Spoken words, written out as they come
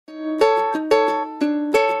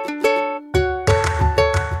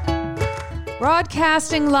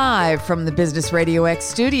Broadcasting live from the Business Radio X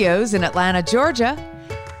studios in Atlanta, Georgia,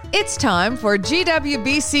 it's time for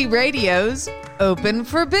GWBC Radio's Open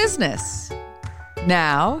for Business.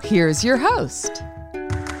 Now, here's your host.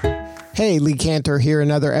 Hey, Lee Cantor here,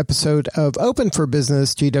 another episode of Open for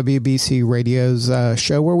Business, GWBC Radio's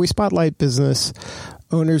show where we spotlight business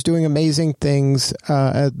owners doing amazing things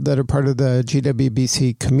that are part of the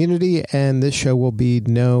GWBC community, and this show will be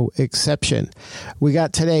no exception. We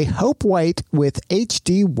got today Hope White with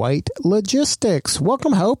HD White Logistics.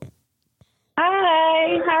 Welcome, Hope.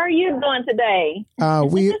 Hi, how are you doing today?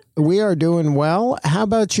 We are doing well. How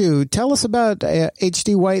about you? Tell us about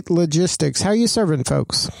HD White Logistics. How are you serving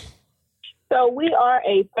folks? So we are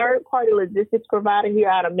a third-party logistics provider here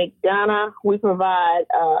out of McDonough. We provide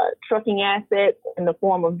trucking assets in the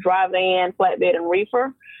form of dry van, flatbed, and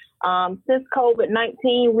reefer. Since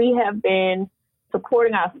COVID-19, we have been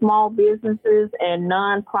supporting our small businesses and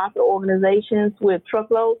nonprofit organizations with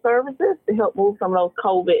truckload services to help move some of those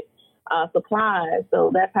COVID supplies.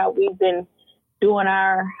 So that's how we've been doing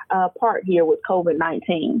our part here with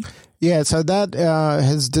COVID-19. Yeah, so that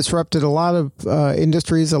has disrupted a lot of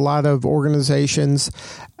industries, a lot of organizations.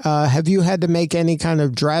 Have you had to make any kind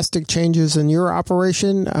of drastic changes in your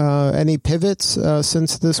operation, any pivots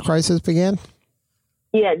since this crisis began?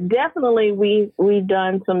 Yeah, definitely. We've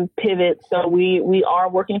done some pivots. So we are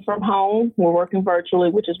working from home. We're working virtually,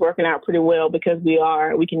 which is working out pretty well because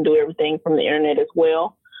we can do everything from the internet as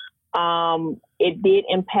well. It did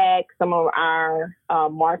impact some of our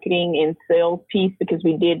marketing and sales piece because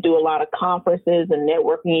we did do a lot of conferences and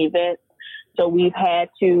networking events. So we've had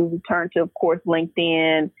to turn to, of course,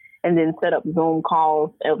 LinkedIn and then set up Zoom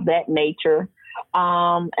calls of that nature.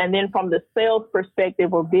 And then from the sales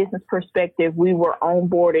perspective or business perspective, we were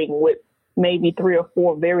onboarding with maybe 3 or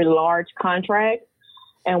 4 very large contracts.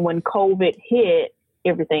 And when COVID hit,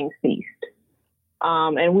 everything ceased.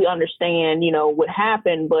 And we understand, what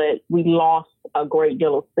happened, but we lost a great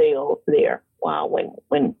deal of sales there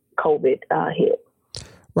when COVID hit.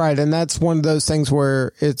 Right. And that's one of those things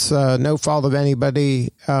where it's no fault of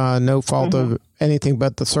anybody, no fault of anything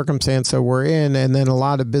but the circumstance that we're in. And then a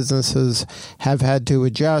lot of businesses have had to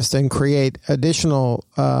adjust and create additional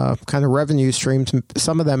kind of revenue streams,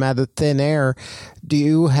 some of them out of thin air. Do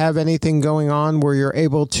you have anything going on where you're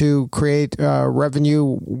able to create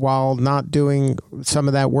revenue while not doing some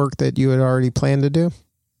of that work that you had already planned to do?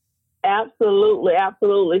 Absolutely.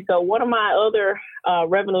 Absolutely. So one of my other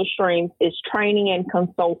revenue streams is training and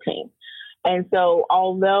consulting. And so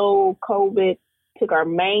although COVID took our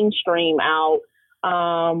mainstream out,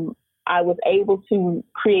 I was able to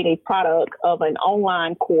create a product of an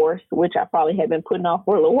online course, which I probably had been putting off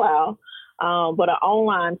for a little while, but an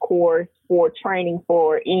online course for training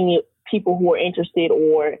for any people who are interested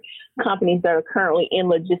or companies that are currently in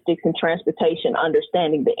logistics and transportation,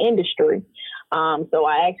 understanding the industry. So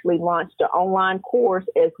I actually launched an online course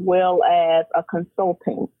as well as a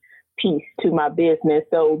consulting piece to my business.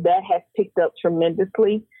 So that has picked up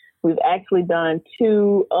tremendously. We've actually done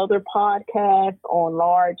 2 other podcasts on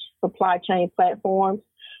large supply chain platforms.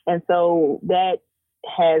 And so that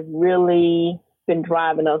has really been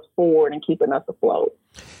driving us forward and keeping us afloat.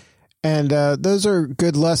 And those are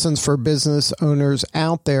good lessons for business owners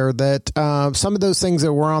out there that some of those things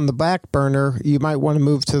that were on the back burner, you might want to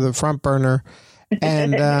move to the front burner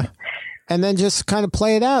and then just kind of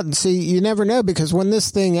play it out and see. You never know, because when this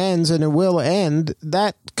thing ends, and it will end,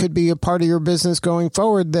 that could be a part of your business going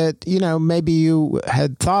forward that, maybe you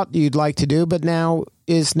had thought you'd like to do, but now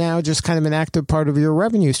is just kind of an active part of your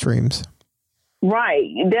revenue streams. Right.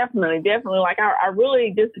 Definitely. Like I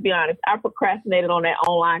really, just to be honest, I procrastinated on that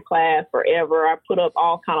online class forever. I put up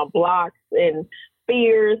all kind of blocks and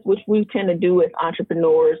fears, which we tend to do as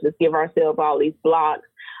entrepreneurs, is give ourselves all these blocks.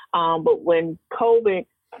 But when COVID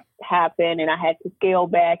happened and I had to scale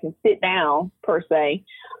back and sit down per se,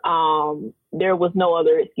 there was no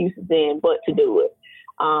other excuses then but to do it.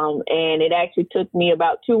 And it actually took me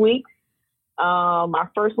about 2 weeks. Our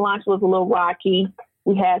first launch was a little rocky.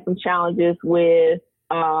 We had some challenges with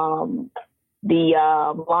the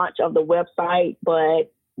launch of the website,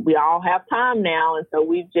 but we all have time now. And so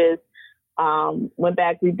we've just went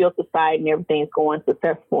back, rebuilt the site, and everything's going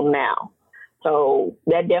successful now. So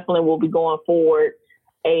that definitely will be going forward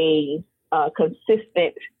a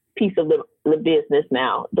consistent piece of the business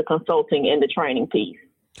now, the consulting and the training piece.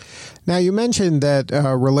 Now, you mentioned that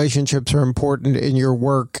relationships are important in your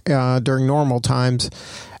work during normal times.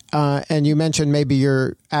 and you mentioned maybe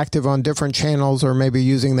you're active on different channels or maybe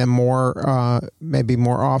using them maybe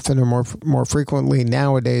more often or more frequently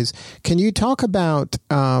nowadays. Can you talk about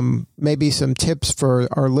maybe some tips for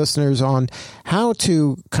our listeners on how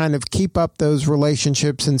to kind of keep up those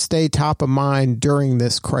relationships and stay top of mind during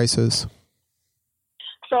this crisis?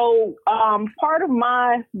 So part of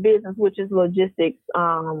my business, which is logistics,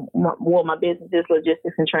 my business is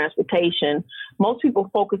logistics and transportation. Most people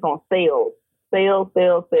focus on sales. I've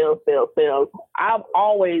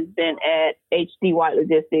always been at HD White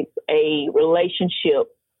Logistics a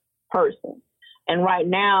relationship person. And right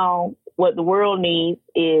now, what the world needs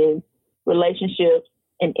is relationships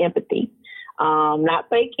and empathy. Not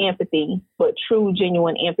fake empathy, but true,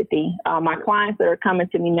 genuine empathy. My clients that are coming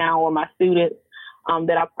to me now or my students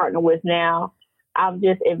that I partner with now, I've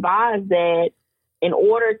just advised that in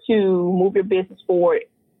order to move your business forward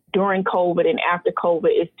during COVID and after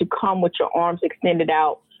COVID is to come with your arms extended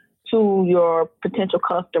out to your potential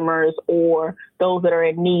customers or those that are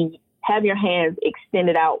in need. Have your hands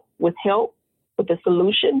extended out with help, with a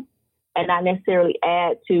solution, and not necessarily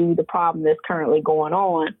add to the problem that's currently going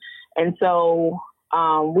on. And so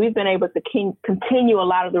we've been able to continue a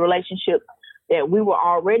lot of the relationships that we were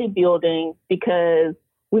already building because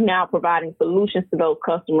we're now providing solutions to those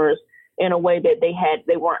customers in a way that they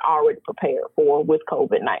weren't already prepared for with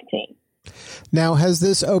COVID-19. Now, has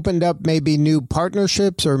this opened up maybe new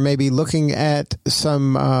partnerships or maybe looking at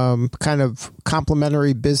some kind of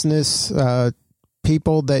complementary business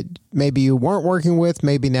people that maybe you weren't working with?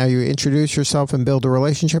 Maybe now you introduce yourself and build a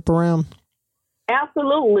relationship around?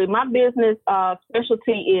 Absolutely. My business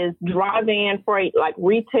specialty is dry van freight, like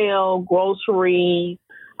retail, groceries,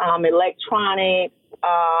 electronics,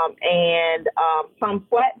 and some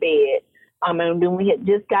flatbed. And then we had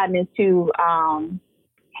just gotten into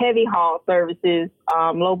heavy haul services,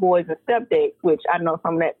 low boys and step decks, which I know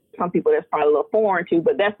some people that's probably a little foreign to,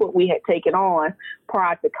 but that's what we had taken on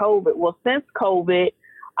prior to COVID. Well, since COVID,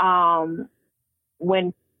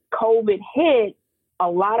 when COVID hit, a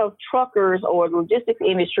lot of truckers or the logistics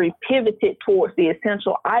industry pivoted towards the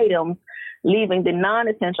essential items, leaving the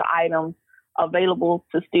non-essential items available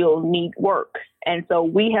to still need work. And so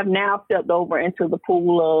we have now stepped over into the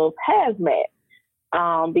pool of hazmat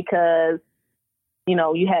because, you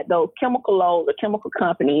know, you had those chemical loads or chemical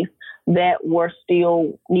companies that were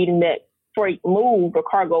still needing that freight moved or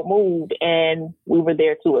cargo moved, and we were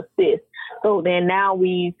there to assist. So then now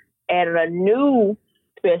we've added a new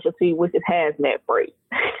specialty, which is hazmat freight.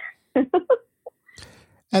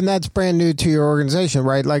 And that's brand new to your organization,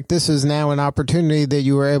 right? Like this is now an opportunity that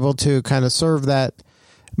you were able to kind of serve that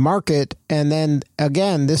market. And then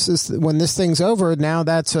again, this is when this thing's over, now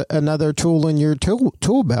that's another tool in your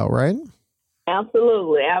tool belt, right?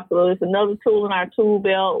 Absolutely. Absolutely. It's another tool in our tool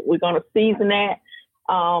belt. We're going to season that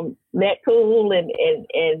tool and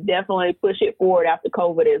definitely push it forward after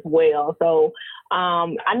COVID as well. So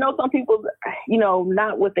I know some people, you know,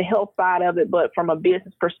 not with the health side of it, but from a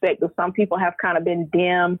business perspective, some people have kind of been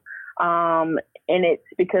dim. And it's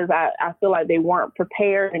because I feel like they weren't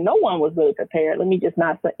prepared, and no one was really prepared. Let me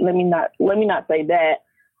not say that.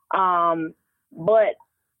 But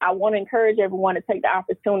I want to encourage everyone to take the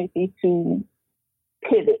opportunity to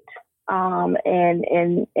pivot.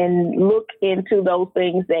 And look into those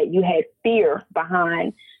things that you had fear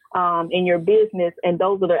behind in your business, and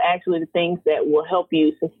those are actually the things that will help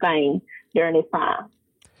you sustain during this time.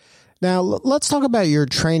 Now, let's talk about your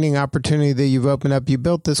training opportunity that you've opened up. You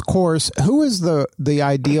built this course. Who is the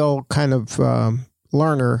ideal kind of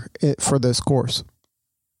learner for this course?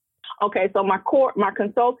 Okay, so my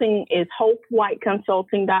consulting is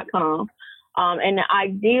hopewhiteconsulting.com. And the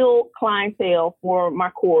ideal clientele for my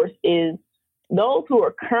course is those who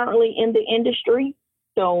are currently in the industry.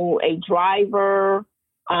 So a driver,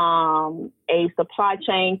 a supply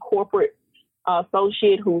chain corporate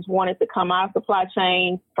associate who's wanted to come out of supply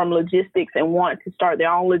chain from logistics and want to start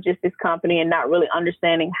their own logistics company and not really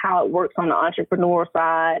understanding how it works on the entrepreneur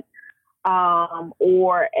side,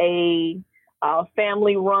 or a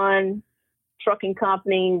family-run trucking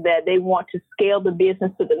company that they want to scale the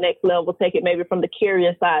business to the next level, take it maybe from the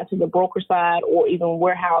carrier side to the broker side, or even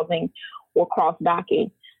warehousing or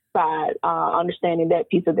cross-docking side, understanding that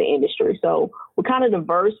piece of the industry. So we're kind of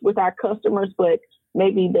diverse with our customers, but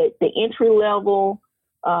maybe the entry level,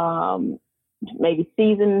 maybe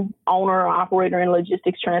seasoned owner or operator in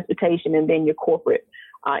logistics transportation, and then your corporate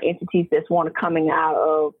entities that's coming out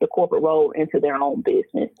of the corporate role into their own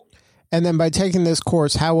business. And then by taking this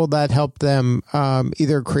course, how will that help them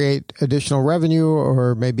either create additional revenue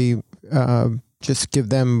or maybe just give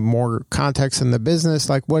them more context in the business?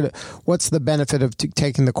 Like what's the benefit of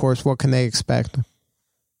taking the course? What can they expect?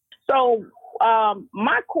 So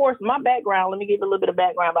my background, let me give you a little bit of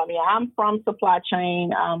background about me. I'm from supply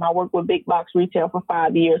chain. I worked with big box retail for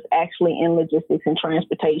 5 years, actually in logistics and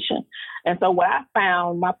transportation. And so what I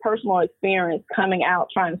found, my personal experience coming out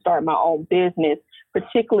trying to start my own business,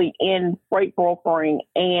 particularly in freight brokering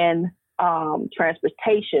and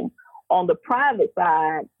transportation, on the private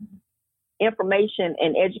side, information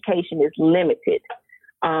and education is limited.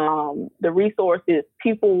 The resources,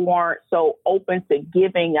 people weren't so open to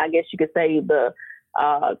giving, I guess you could say, the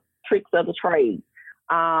tricks of the trade.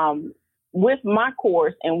 With my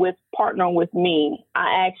course and with partnering with me,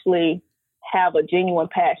 I actually have a genuine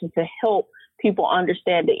passion to help people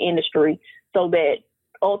understand the industry so that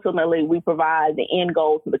ultimately we provide the end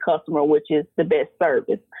goal to the customer, which is the best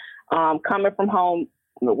service. Coming from Home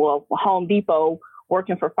Depot,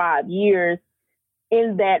 working for 5 years,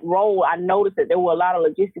 in that role, I noticed that there were a lot of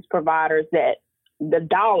logistics providers that the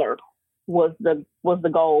dollar was the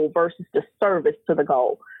goal versus the service to the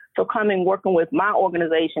goal. So working with my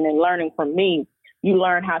organization and learning from me, you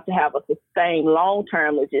learn how to have a sustained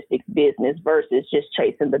long-term logistics business versus just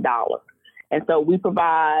chasing the dollar. And so we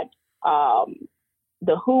provide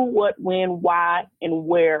the who, what, when, why, and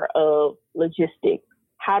where of logistics,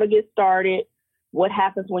 how to get started, what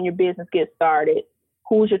happens when your business gets started,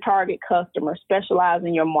 who's your target customer, specialize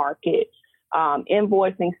in your market,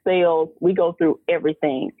 invoicing, sales. We go through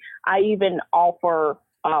everything. I even offer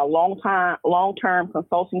long-term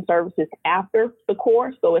consulting services after the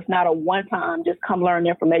course. So it's not a one-time, just come learn the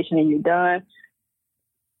information and you're done.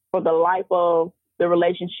 For the life of the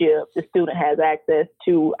relationship, the student has access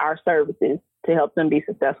to our services to help them be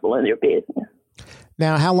successful in their business.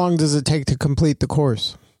 Now, how long does it take to complete the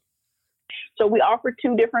course? So we offer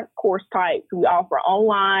 2 different course types. We offer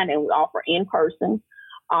online and we offer in-person.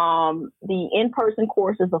 The in-person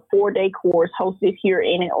course is a 4-day course hosted here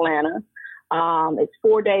in Atlanta. It's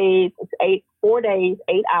 4 days, 4 days,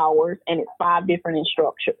 8 hours, and it's 5 different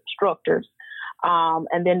instructors.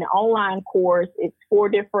 And then the online course, it's 4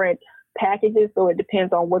 different packages. So it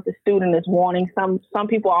depends on what the student is wanting. Some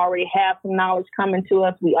people already have some knowledge coming to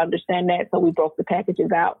us. We understand that. So we broke the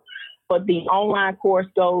packages out. But the online course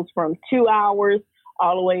goes from 2 hours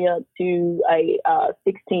all the way up to a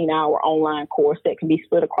 16-hour online course that can be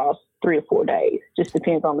split across 3 or 4 days. Just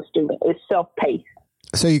depends on the student. It's self-paced.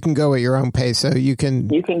 So you can go at your own pace. So you can.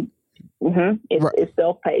 It's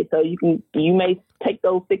self-paced. So you may take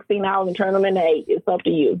those 16 hours and turn them into 8. It's up to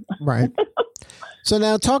you. Right. So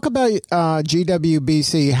now talk about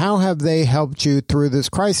GWBC. How have they helped you through this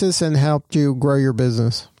crisis and helped you grow your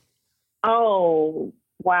business? Oh,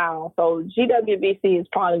 wow. So GWBC is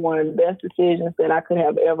probably one of the best decisions that I could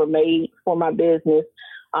have ever made for my business,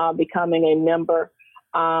 becoming a member.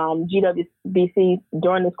 GWBC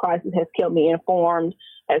during this crisis has kept me informed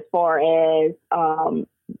as far as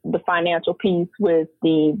the financial piece with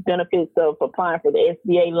the benefits of applying for the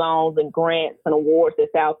SBA loans and grants and awards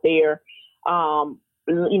that's out there.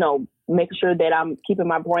 Making sure that I'm keeping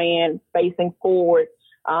my brand facing forward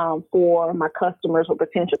for my customers or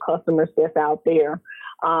potential customers that's out there.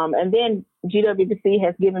 And then GWBC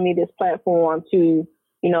has given me this platform to,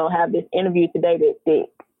 have this interview today that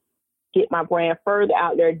get my brand further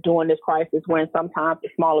out there during this crisis when sometimes the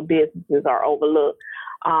smaller businesses are overlooked.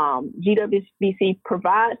 GWBC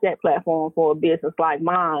provides that platform for a business like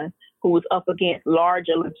mine who is up against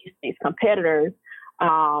larger logistics competitors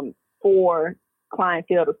for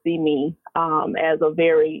clientele to see me as a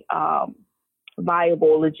very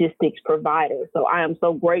viable logistics provider. So I am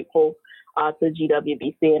so grateful to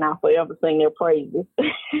GWBC, and I'll forever sing their praises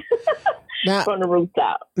now, from the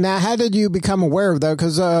rooftop. Now, how did you become aware of that?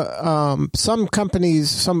 Because some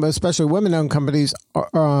companies, especially women-owned companies,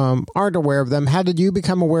 aren't aware of them. How did you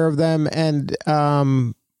become aware of them? And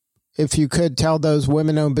if you could tell those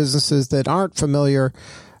women-owned businesses that aren't familiar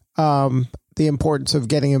the importance of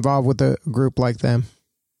getting involved with a group like them.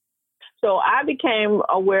 So I became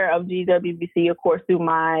aware of GWBC, of course, through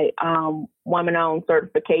my women-owned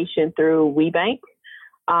certification through WeBank.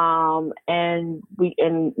 And we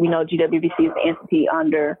know GWBC is an entity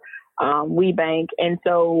under WeBank. And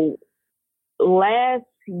so last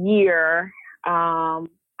year, I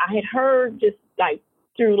had heard just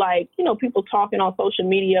through people talking on social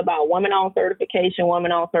media about women-owned certification.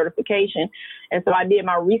 And so I did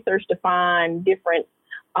my research to find different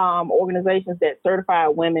organizations that certify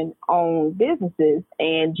women-owned businesses,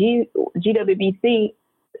 and GWBC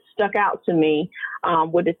stuck out to me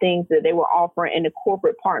with the things that they were offering and the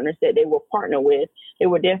corporate partners that they were partnered with. They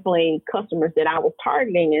were definitely customers that I was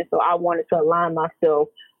targeting, and so I wanted to align myself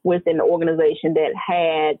with an organization that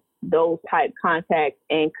had those type contacts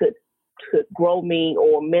and could could grow me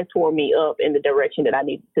or mentor me up in the direction that I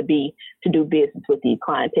needed to be to do business with these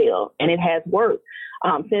clientele. And it has worked.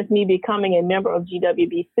 Since me becoming a member of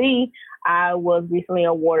GWBC, I was recently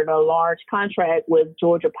awarded a large contract with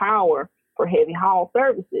Georgia Power for heavy haul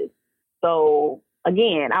services. So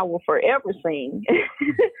again, I will forever sing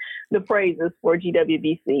the praises for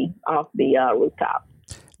GWBC off the rooftop.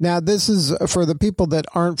 Now, this is for the people that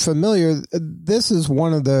aren't familiar. This is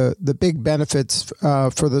one of the big benefits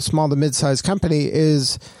for the small to mid-sized company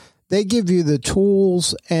is they give you the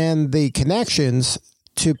tools and the connections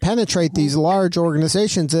to penetrate these large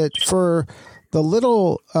organizations that for the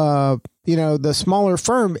little, the smaller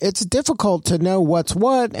firm, it's difficult to know what's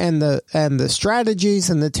what and the strategies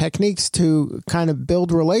and the techniques to kind of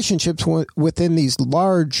build relationships within these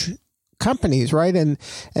large companies, right? And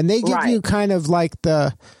they give you kind of like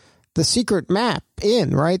the secret map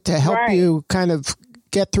right? To help you kind of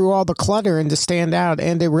get through all the clutter and to stand out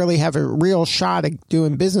and to really have a real shot at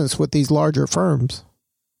doing business with these larger firms.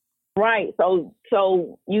 Right. So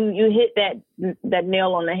you hit that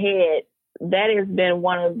nail on the head. That has been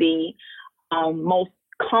one of the most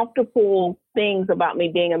comfortable things about me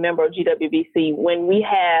being a member of GWBC. When we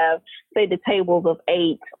have, say, the tables of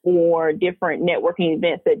 8 or different networking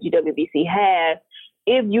events that GWBC has,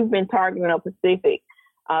 if you've been targeting a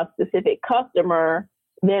specific customer,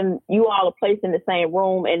 then you all are placed in the same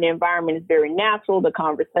room and the environment is very natural. The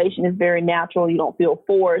conversation is very natural. You don't feel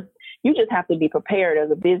forced. You just have to be prepared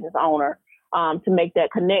as a business owner to make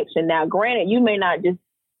that connection. Now, granted, you may not just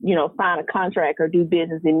sign a contract or do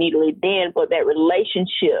business immediately then, but that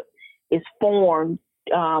relationship is formed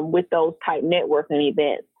with those type networking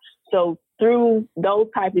events. So through those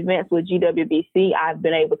type events with GWBC, I've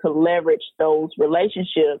been able to leverage those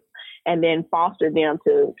relationships and then foster them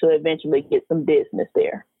to eventually get some business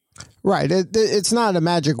there. Right. It's not a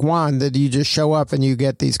magic wand that you just show up and you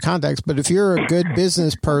get these contacts. But if you're a good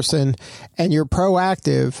business person and you're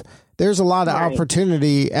proactive, there's a lot of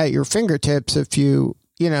opportunity at your fingertips if you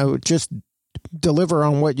just deliver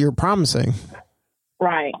on what you're promising.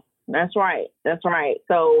 Right. That's right.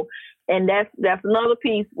 So, and that's another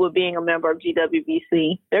piece with being a member of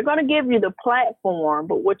GWBC. They're going to give you the platform,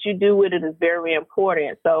 but what you do with it is very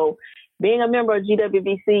important. So being a member of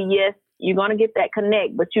GWBC, yes, you're going to get that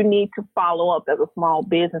connect, but you need to follow up as a small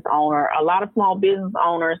business owner. A lot of small business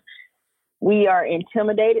owners, we are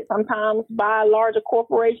intimidated sometimes by larger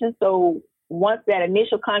corporations. So once that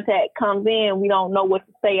initial contact comes in, we don't know what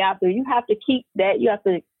to say after. You have to keep that. You have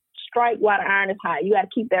to strike while the iron is hot. You got to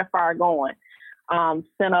keep that fire going.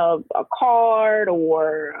 Send a card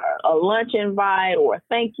or a lunch invite or a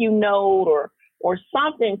thank you note or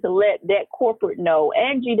something to let that corporate know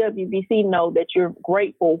and GWBC know that you're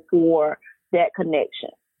grateful for that connection.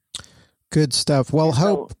 Good stuff. Well,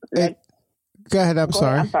 Hope. Go ahead. I'm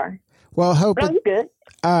sorry. Well, Hope. No, you're good.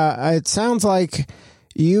 It sounds like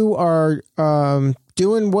you are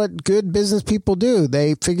doing what good business people do.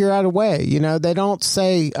 They figure out a way. They don't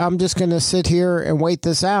say, I'm just going to sit here and wait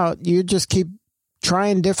this out. You just keep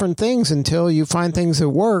trying different things until you find things that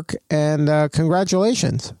work. And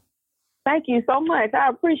congratulations. Thank you so much. I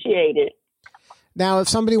appreciate it. Now, if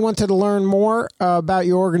somebody wanted to learn more about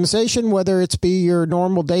your organization, whether it's be your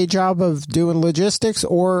normal day job of doing logistics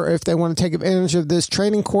or if they want to take advantage of this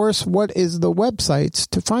training course, what is the websites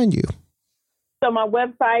to find you? So my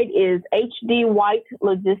website is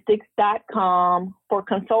hdwhitelogistics.com. For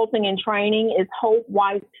consulting and training is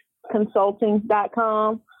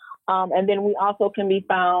hopewhiteconsulting.com. And then we also can be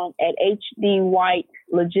found at HD White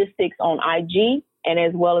Logistics on IG and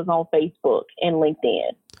as well as on Facebook and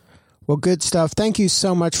LinkedIn. Well, good stuff. Thank you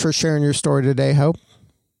so much for sharing your story today, Hope.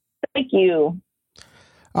 Thank you.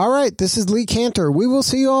 All right. This is Lee Cantor. We will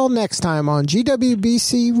see you all next time on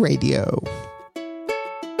GWBC Radio.